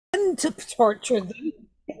to torture them.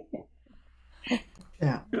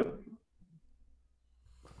 Yeah.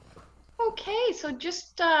 Okay, so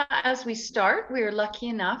just as we start, we're lucky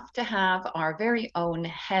enough to have our very own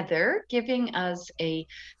Heather giving us a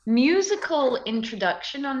musical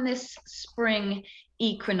introduction on this spring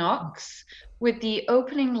equinox with the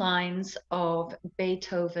opening lines of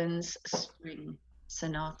Beethoven's Spring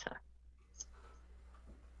Sonata.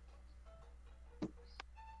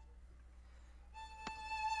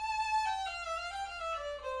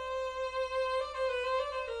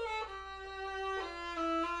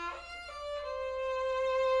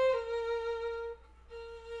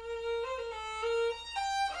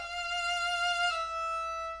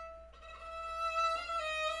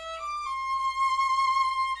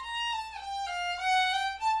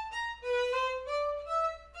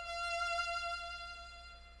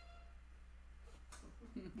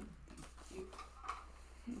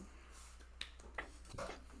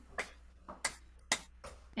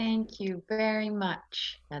 Thank you very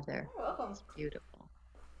much, Heather. You're welcome. It's beautiful.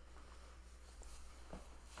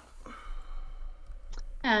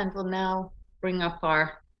 And we'll now bring up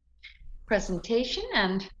our presentation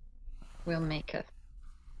and we'll make a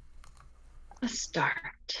start.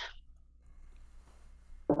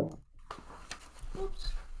 Whoops.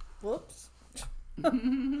 Whoops.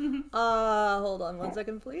 Hold on 1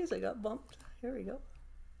 second, please. I got bumped. Here we go.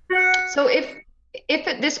 So if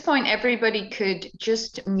at this point everybody could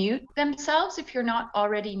just mute themselves if you're not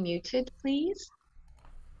already muted, please.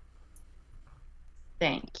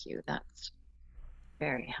 Thank you. That's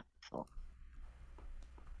very helpful.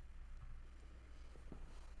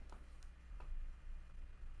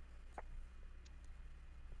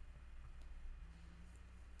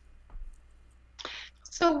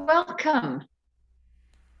 So welcome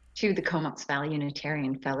to the Comox Valley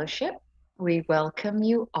Unitarian Fellowship. We welcome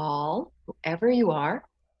you all, whoever you are,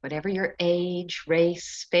 whatever your age,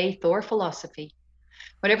 race, faith, or philosophy,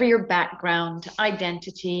 whatever your background,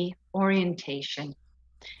 identity, orientation,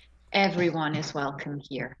 everyone is welcome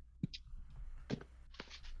here.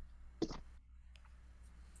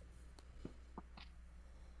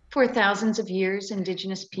 For thousands of years,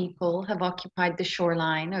 Indigenous people have occupied the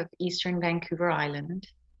shoreline of eastern Vancouver Island,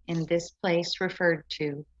 in this place referred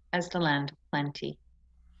to as the Land of Plenty.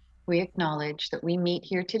 We acknowledge that we meet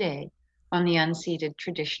here today on the unceded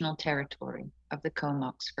traditional territory of the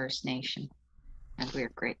Comox First Nation, and we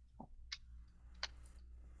are grateful.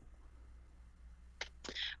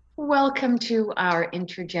 Welcome to our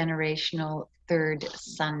intergenerational third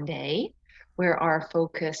Sunday, where our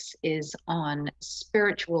focus is on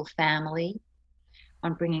spiritual family,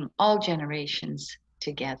 on bringing all generations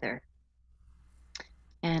together.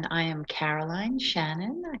 And I am Caroline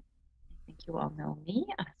Shannon. I think you all know me.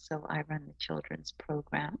 So I run the children's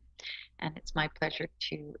program, and it's my pleasure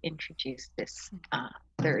to introduce this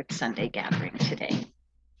third Sunday gathering today.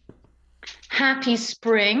 Happy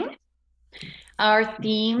spring. Our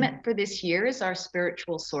theme for this year is our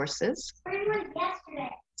spiritual sources.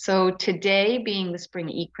 So today, being the spring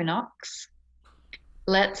equinox,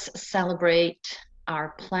 let's celebrate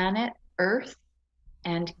our planet Earth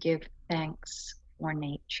and give thanks for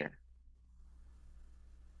nature.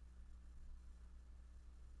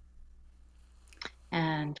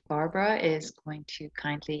 And Barbara is going to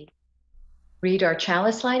kindly read our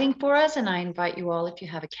chalice lighting for us, and I invite you all, if you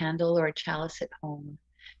have a candle or a chalice at home,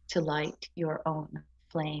 to light your own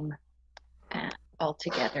flame all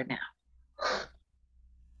together now.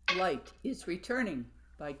 Light is Returning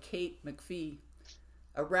by Kate McPhee.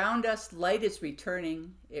 Around us, light is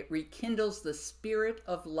returning. It rekindles the spirit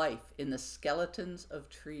of life in the skeletons of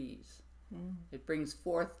trees. It brings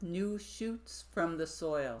forth new shoots from the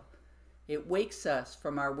soil. It wakes us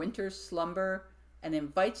from our winter slumber and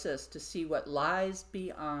invites us to see what lies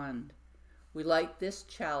beyond. We light this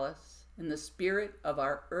chalice in the spirit of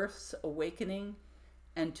our Earth's awakening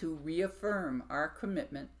and to reaffirm our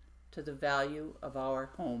commitment to the value of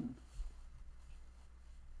our home.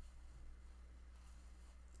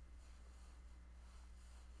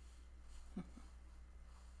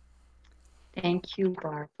 Thank you,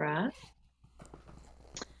 Barbara.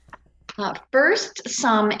 First,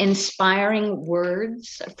 some inspiring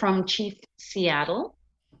words from Chief Seattle,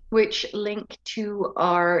 which link to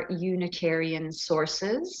our Unitarian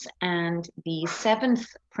sources and the seventh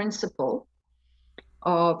principle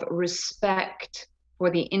of respect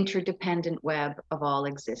for the interdependent web of all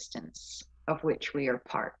existence, of which we are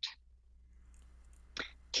part.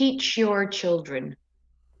 Teach your children.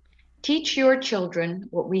 Teach your children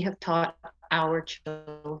what we have taught our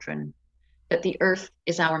children, that the earth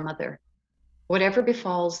is our mother. Whatever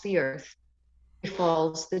befalls the earth,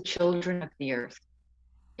 befalls the children of the earth.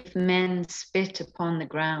 If men spit upon the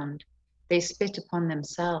ground, they spit upon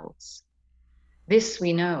themselves. This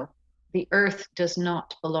we know, the earth does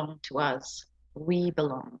not belong to us. We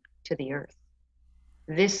belong to the earth.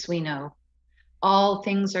 This we know, all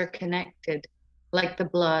things are connected, like the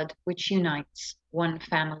blood which unites one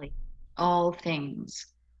family. All things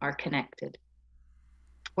are connected.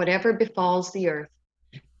 Whatever befalls the earth,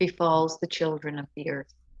 befalls the children of the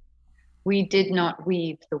earth. We did not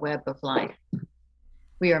weave the web of life.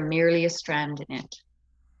 We are merely a strand in it.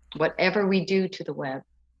 Whatever we do to the web,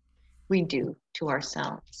 we do to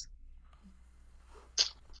ourselves.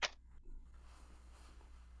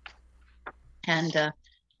 And a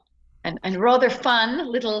rather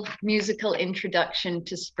fun little musical introduction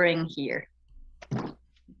to spring here. All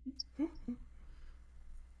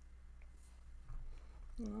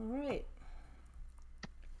right.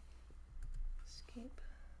 Escape.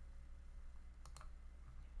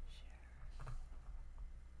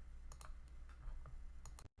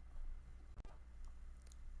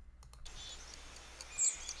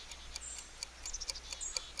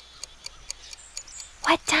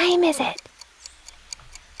 What time is it?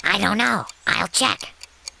 I don't know. I'll check.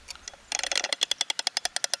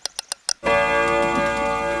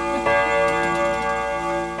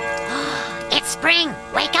 It's spring!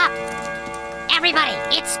 Wake up! Everybody,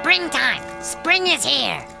 it's springtime! Spring is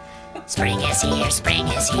here! Spring is here, spring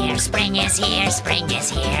is here, spring is here, spring is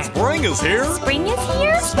here. Spring is here. Spring is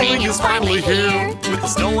here. Spring is finally here. With the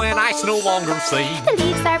snow and ice no longer seen. The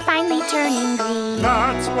leaves are finally turning green.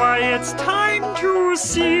 That's why it's time to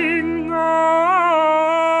sing.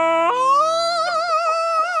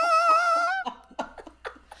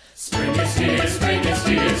 Spring is here, spring is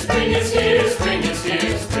here, spring is here, spring is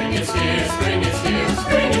here, spring is here, spring is here,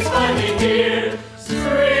 spring is finally here.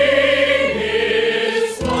 Spring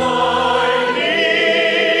is finally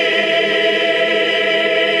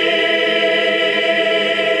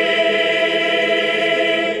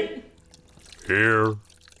Here.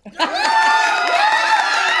 Great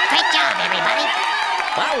job, everybody!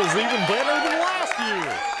 That was even better than last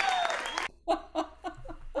year.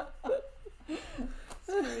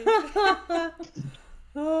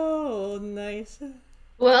 Oh, nice.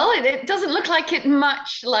 Well, it doesn't look like it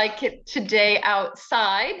much like it today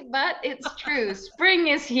outside, but it's true. Spring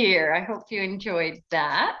is here. I hope you enjoyed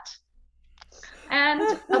that.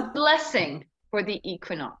 And a blessing for the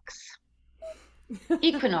equinox.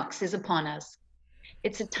 Equinox is upon us.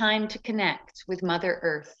 It's a time to connect with Mother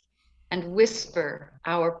Earth and whisper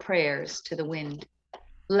our prayers to the wind.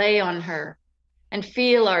 Lay on her and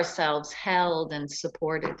feel ourselves held and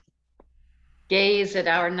supported. Gaze at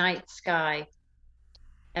our night sky,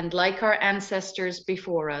 and like our ancestors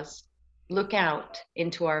before us, look out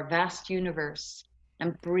into our vast universe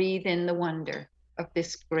and breathe in the wonder of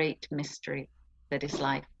this great mystery that is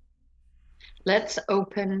life. Let's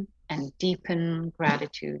open and deepen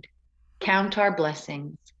gratitude, count our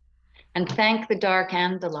blessings, and thank the dark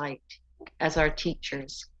and the light as our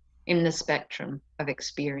teachers in the spectrum of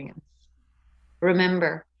experience.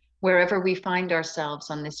 Remember, wherever we find ourselves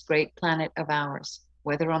on this great planet of ours,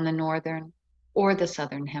 whether on the northern or the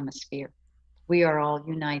southern hemisphere, we are all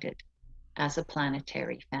united as a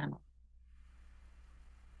planetary family.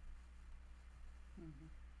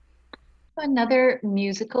 Another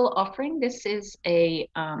musical offering. This is a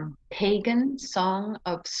pagan song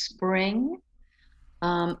of spring,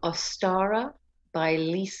 Ostara by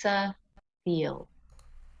Lisa Thiel.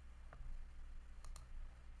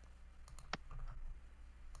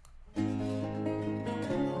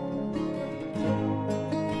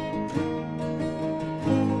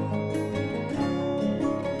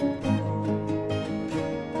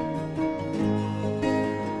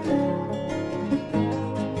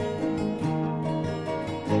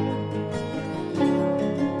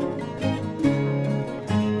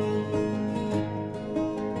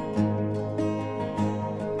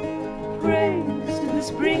 Praise to the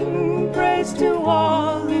spring, praise to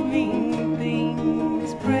all living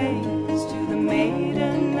things, praise to the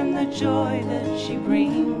maiden and the joy that she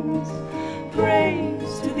brings,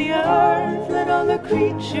 praise to the earth, let all the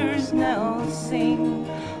creatures now sing.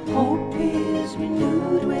 Hope is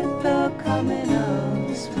renewed with the coming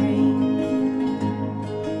of spring.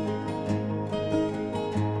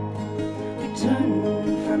 We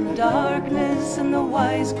turn from darkness and the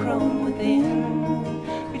wise crone within.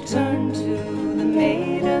 Return to the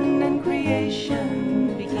maiden and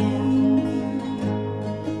creation begin.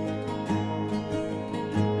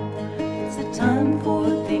 It's a time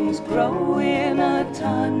for things growing, a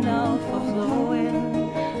time now for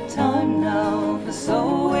flowing, time now for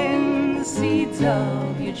sowing the seeds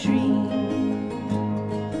of your dream.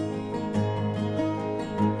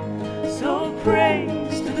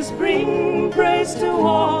 praise to the spring, praise to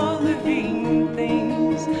all living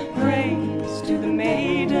things, praise to the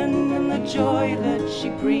maiden and the joy that she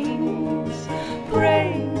brings,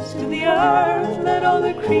 praise to the earth, let all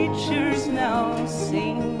the creatures now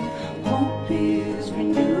sing. Hope is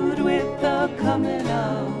renewed with the coming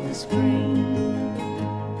of the spring.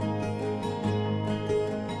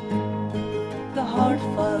 The heart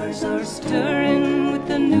fires are stirring with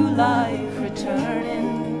the new life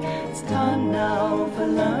returning. It's time now for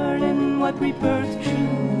learning what rebirth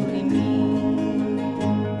truly means.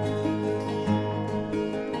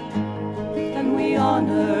 And we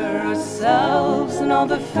honor ourselves and all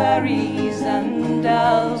the fairies and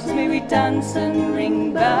elves. May we dance and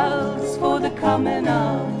ring bells for the coming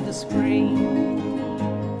of the spring.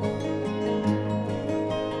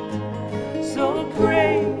 So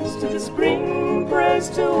praise to the spring, praise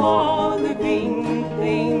to all living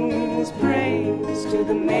things, praise to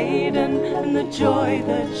the maiden and the joy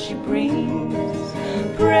that she brings,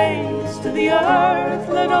 praise to the earth,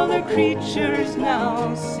 let all the creatures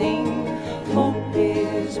now sing. Hope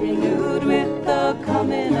is renewed with the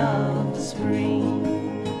coming of the spring.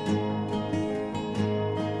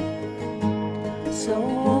 So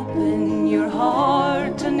open your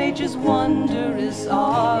heart to nature's wondrous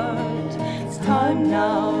art. It's time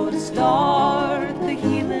now to start the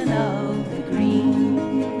healing of the green.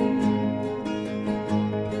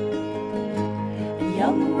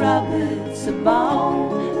 Young rabbits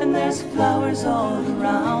abound and there's flowers all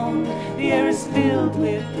around. The air is filled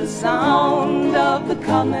with the sound of the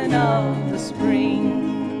coming of the spring.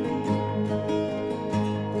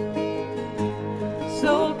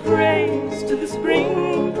 So praise to the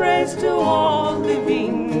spring, praise to all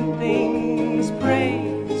living things,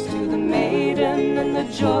 praise to the maiden and the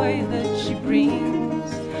joy that she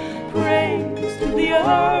brings, praise to the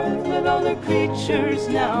earth, let all the creatures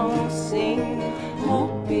now sing.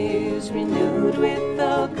 Hope is renewed with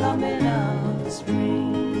the coming of the spring.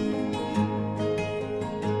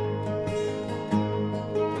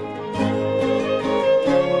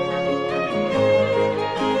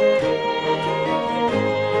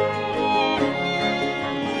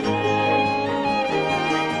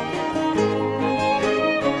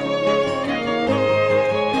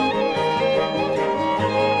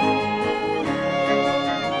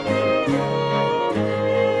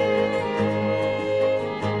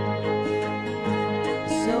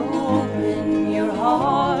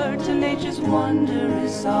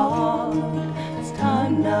 Wondrous art. It's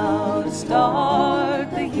time now to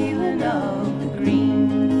start the healing of the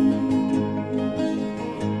green.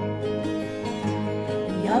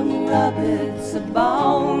 Young rabbits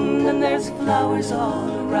abound and there's flowers all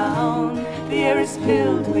around. The air is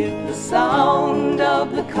filled with the sound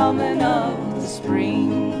of the coming of the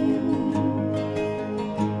spring.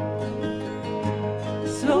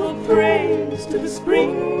 So praise to the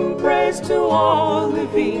spring, praise to all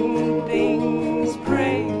living things,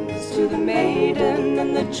 praise to the maiden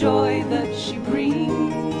and the joy that she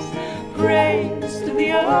brings, praise to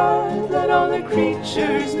the earth, let all the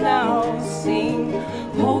creatures now sing.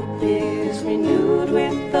 Hope is renewed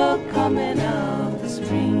with the coming of the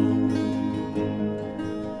spring.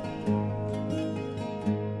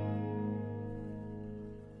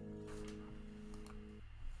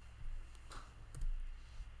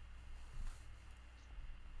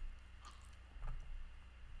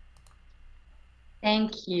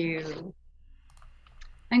 Thank you.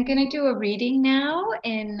 I'm going to do a reading now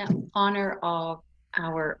in honor of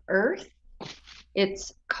our Earth.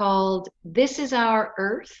 It's called This is Our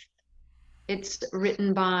Earth. It's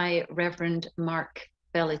written by Reverend Mark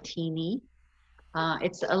Bellatini.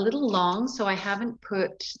 It's a little long, so I haven't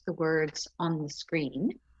put the words on the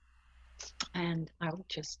screen, and I'll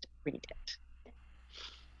just read it.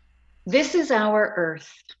 This is our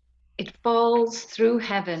Earth. It falls through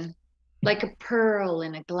heaven like a pearl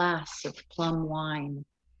in a glass of plum wine.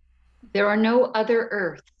 There are no other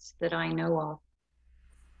earths that I know of.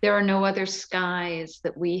 There are no other skies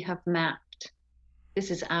that we have mapped.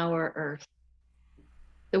 This is our Earth.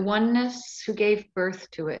 The oneness who gave birth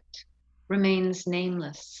to it remains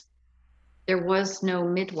nameless. There was no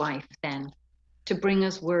midwife then to bring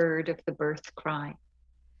us word of the birth cry.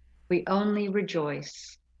 We only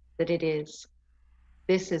rejoice that it is.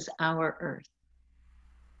 This is our Earth.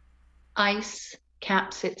 Ice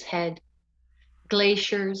caps its head.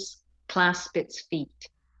 Glaciers clasp its feet.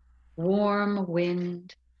 Warm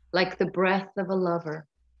wind, like the breath of a lover,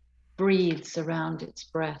 breathes around its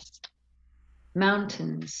breast.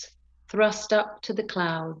 Mountains thrust up to the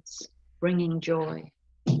clouds, bringing joy.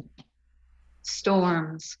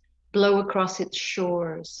 Storms blow across its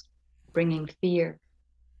shores, bringing fear.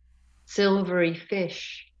 Silvery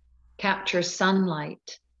fish capture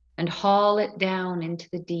sunlight and haul it down into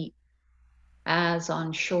the deep, as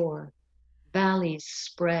on shore, valleys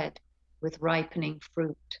spread with ripening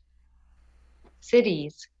fruit.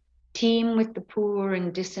 Cities teem with the poor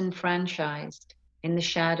and disenfranchised in the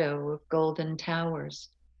shadow of golden towers.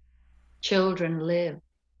 Children live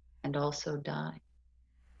and also die.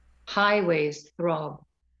 Highways throb.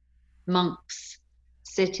 Monks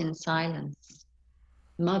sit in silence.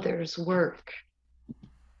 Mothers work.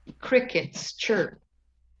 Crickets chirp.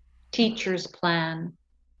 Teachers plan.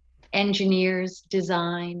 Engineers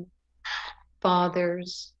design.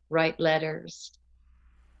 Fathers write letters.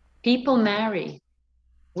 People marry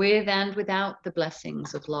with and without the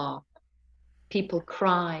blessings of law. People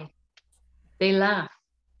cry. They laugh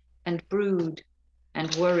and brood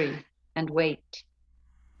and worry and wait.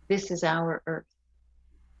 This is our earth.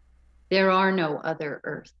 There are no other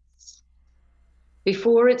earths.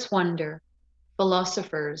 Before its wonder,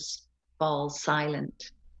 philosophers fall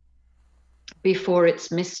silent. Before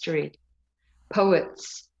its mystery,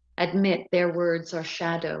 poets admit their words are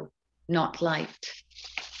shadow, not light.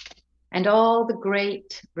 And all the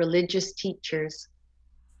great religious teachers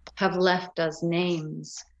have left us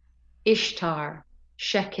names: Ishtar,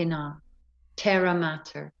 Shekinah, Terra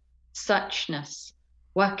Mater, Suchness,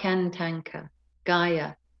 Wakantanka,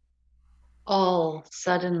 Gaia, all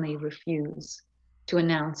suddenly refuse to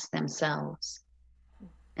announce themselves.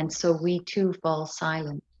 And so we too fall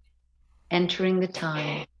silent, entering the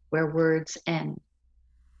time where words end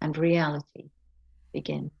and reality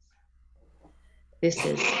begins. This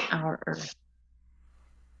is our earth.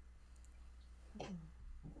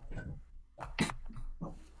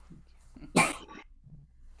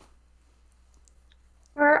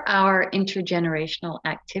 For our intergenerational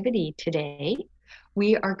activity today,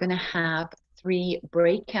 we are going to have 3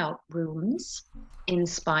 breakout rooms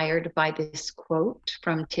inspired by this quote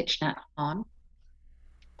from Thich Nhat Hanh.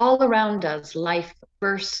 All around us, life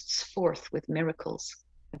bursts forth with miracles: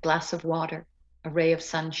 a glass of water, a ray of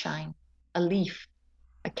sunshine, a leaf,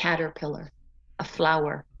 a caterpillar, a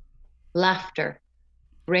flower, laughter,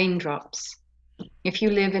 raindrops. If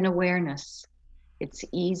you live in awareness, it's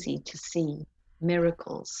easy to see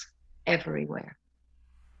miracles everywhere.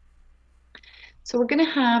 So we're going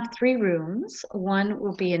to have 3 rooms. One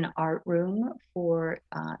will be an art room for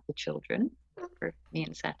the children, for me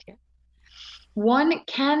and Satya. One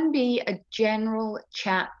can be a general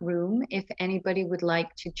chat room if anybody would like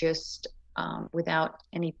to just, without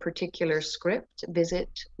any particular script, visit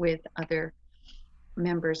with other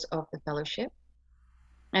members of the fellowship.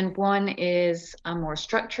 And one is a more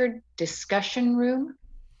structured discussion room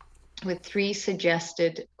with 3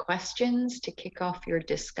 suggested questions to kick off your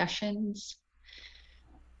discussions.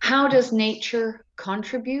 How does nature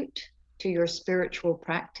contribute to your spiritual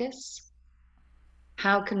practice?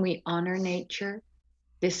 How can we honor nature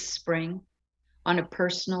this spring on a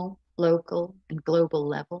personal, local, and global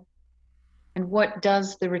level? And what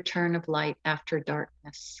does the return of light after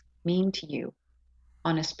darkness mean to you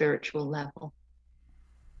on a spiritual level?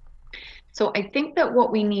 So I think that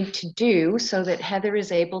what we need to do so that Heather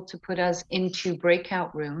is able to put us into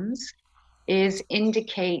breakout rooms is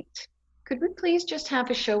indicate, could we please just have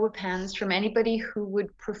a show of hands from anybody who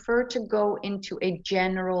would prefer to go into a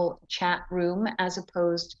general chat room as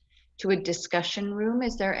opposed to a discussion room?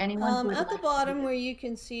 Is there anyone who would At the like bottom where you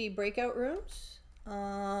can see breakout rooms,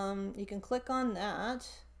 you can click on that,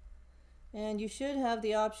 and you should have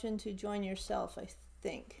the option to join yourself, I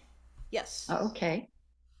think. Yes. Okay.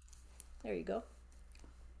 There you go.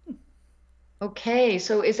 Okay,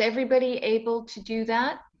 so is everybody able to do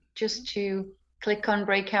that? Just to click on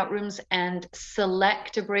breakout rooms and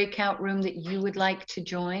select a breakout room that you would like to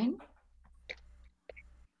join.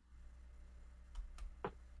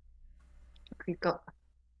 We've got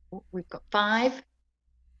 5.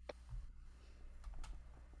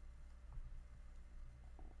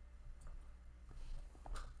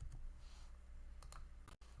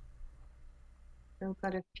 Still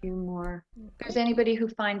got a few more. If there's anybody who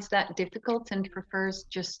finds that difficult and prefers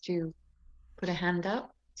just to put a hand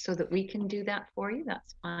up so that we can do that for you,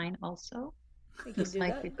 that's fine also. I can Looks do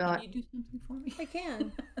like that. we've got. Can you do something for me? I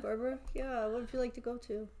can, Barbara. Yeah, what would you like to go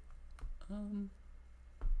to? You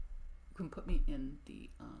can put me in the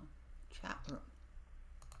chat room.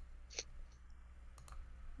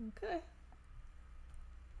 Okay.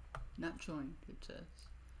 Not join, it says.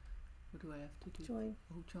 What do I have to do? Join.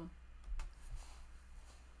 Oh, join.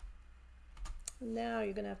 Now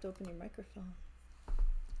you're going to have to open your microphone.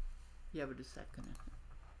 Yeah, but is that gonna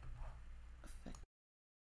affect?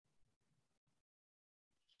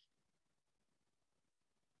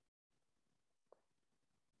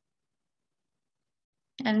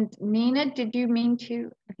 And Nina, did you mean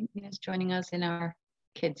to? I think Nina's joining us in our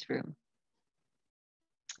kids' room.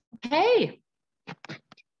 Okay.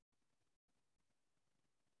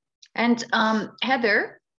 And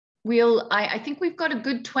Heather, I think we've got a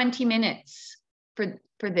good 20 minutes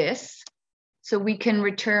for this. So we can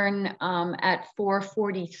return at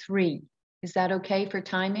 4:43. Is that okay for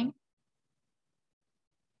timing?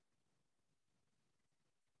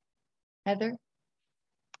 Heather?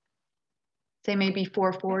 Say maybe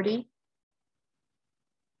 4:40?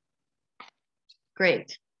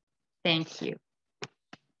 Great, thank you.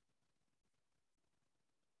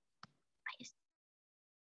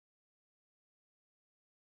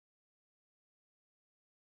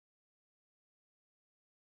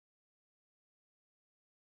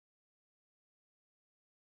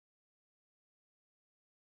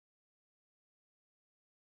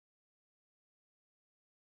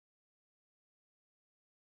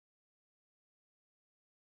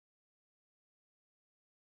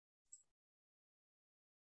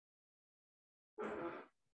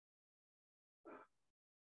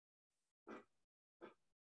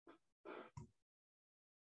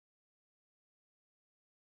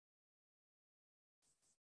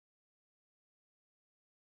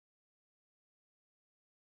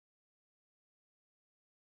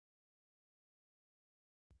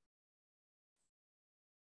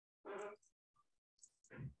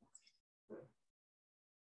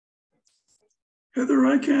 Heather,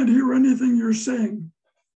 I can't hear anything you're saying.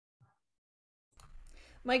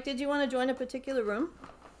 Mike, did you want to join a particular room?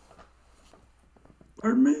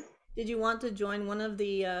 Pardon me? Did you want to join one of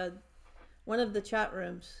the chat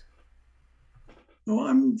rooms? No,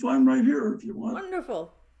 I'm right here if you want.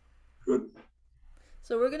 Wonderful. Good.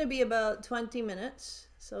 So we're going to be about 20 minutes.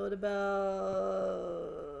 So at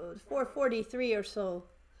about 4:43 or so.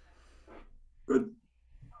 Good.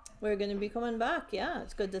 We're going to be coming back. Yeah,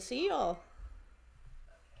 it's good to see y'all.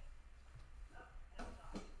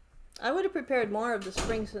 I would have prepared more of the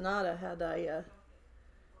Spring Sonata had I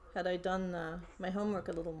done my homework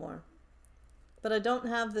a little more. But I don't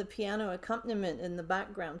have the piano accompaniment in the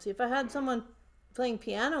background. See, if I had someone playing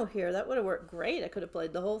piano here, that would have worked great. I could have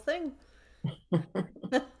played the whole thing.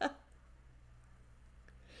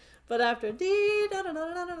 But after dee da da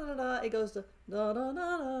da da da da, it goes to da da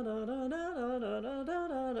da da da da da da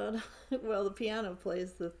da da. Well, the piano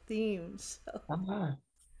plays the theme. So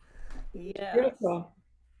yeah. Beautiful.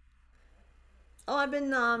 Oh,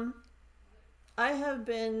 I have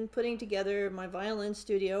been putting together my violin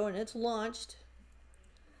studio, and it's launched.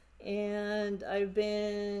 And I've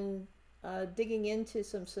been digging into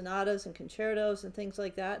some sonatas and concertos and things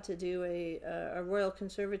like that to do a Royal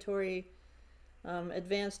Conservatory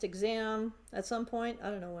advanced exam at some point. I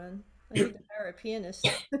don't know when. I need to hire a pianist.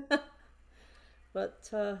 But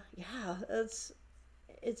yeah, it's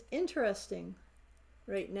interesting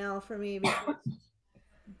right now for me because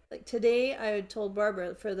like today I had told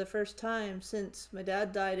Barbara for the first time since my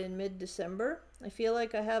dad died in mid-December, I feel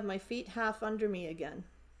like I have my feet half under me again.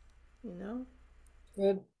 You know?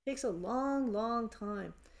 Good. It takes a long, long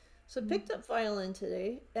time. So I picked up violin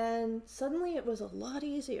today and suddenly it was a lot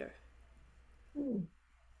easier.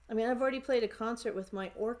 I mean, I've already played a concert with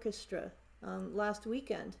my orchestra last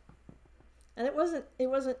weekend. And it wasn't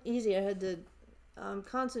easy. I had to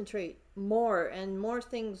concentrate more, and more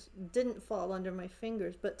things didn't fall under my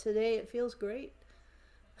fingers. But today it feels great.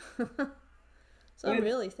 So I'm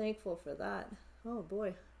really thankful for that. Oh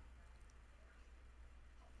boy.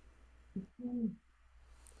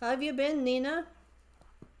 How have you been, Nina?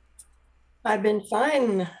 I've been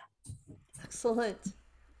fine. Excellent.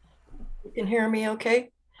 You can hear me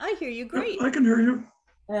okay? I hear you great. I can hear you.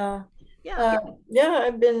 Yeah. Yeah. Yeah,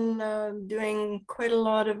 I've been doing quite a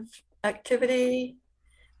lot of activity.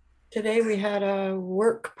 Today we had a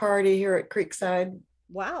work party here at Creekside.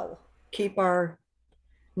 Wow. Keep our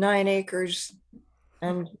 9 acres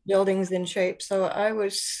and buildings in shape. So I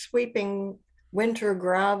was sweeping winter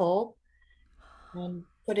gravel and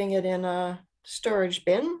putting it in a storage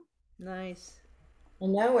bin. Nice.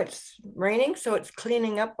 And now it's raining, so it's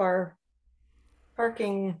cleaning up our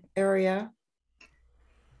parking area.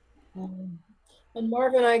 And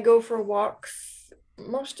Marv and I go for walks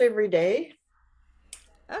most every day.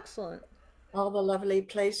 Excellent. All the lovely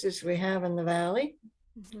places we have in the valley.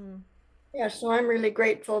 Yeah, so I'm really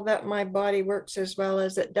grateful that my body works as well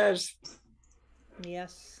as it does.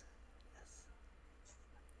 Yes.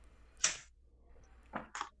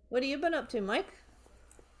 What have you been up to, Mike?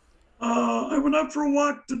 I went out for a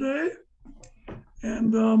walk today,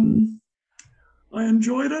 and I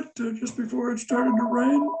enjoyed it just before it started to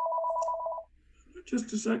rain.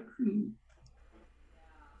 Just a second.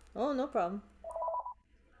 Oh, no problem.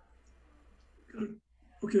 Good.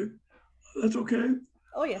 Okay, that's okay.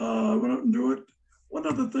 Oh yeah. I went out and do it. One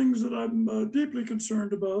of the things that I'm deeply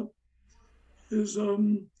concerned about is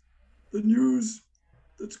the news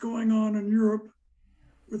that's going on in Europe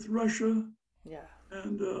with Russia Yeah.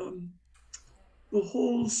 and the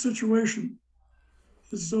whole situation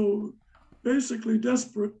is so basically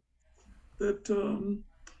desperate that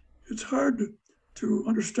it's hard to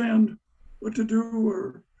understand what to do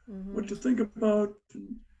or what to think about,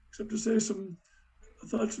 except to say some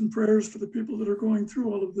thoughts and prayers for the people that are going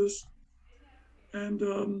through all of this. And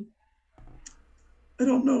I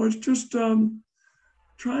don't know, it's just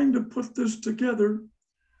trying to put this together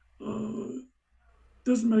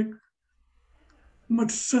doesn't make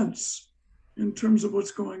much sense in terms of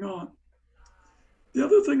what's going on. The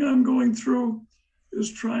other thing I'm going through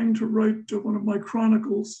is trying to write one of my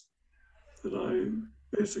chronicles that I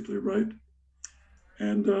basically write.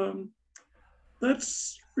 And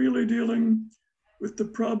that's really dealing with the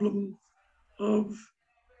problem of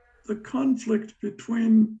the conflict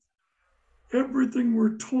between everything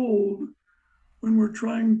we're told when we're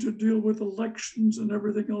trying to deal with elections and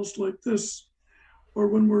everything else like this, or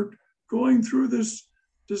when we're going through this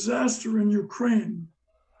disaster in Ukraine.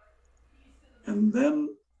 And then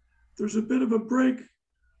there's a bit of a break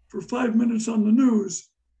for 5 minutes on the news,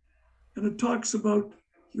 and it talks about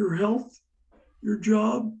your health, your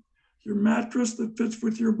job, your mattress that fits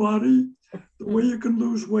with your body, the way you can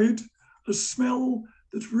lose weight, a smell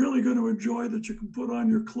that's really going to enjoy that you can put on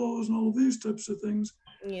your clothes and all of these types of things.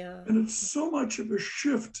 Yeah. And it's so much of a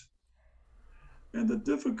shift. And the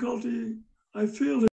difficulty I feel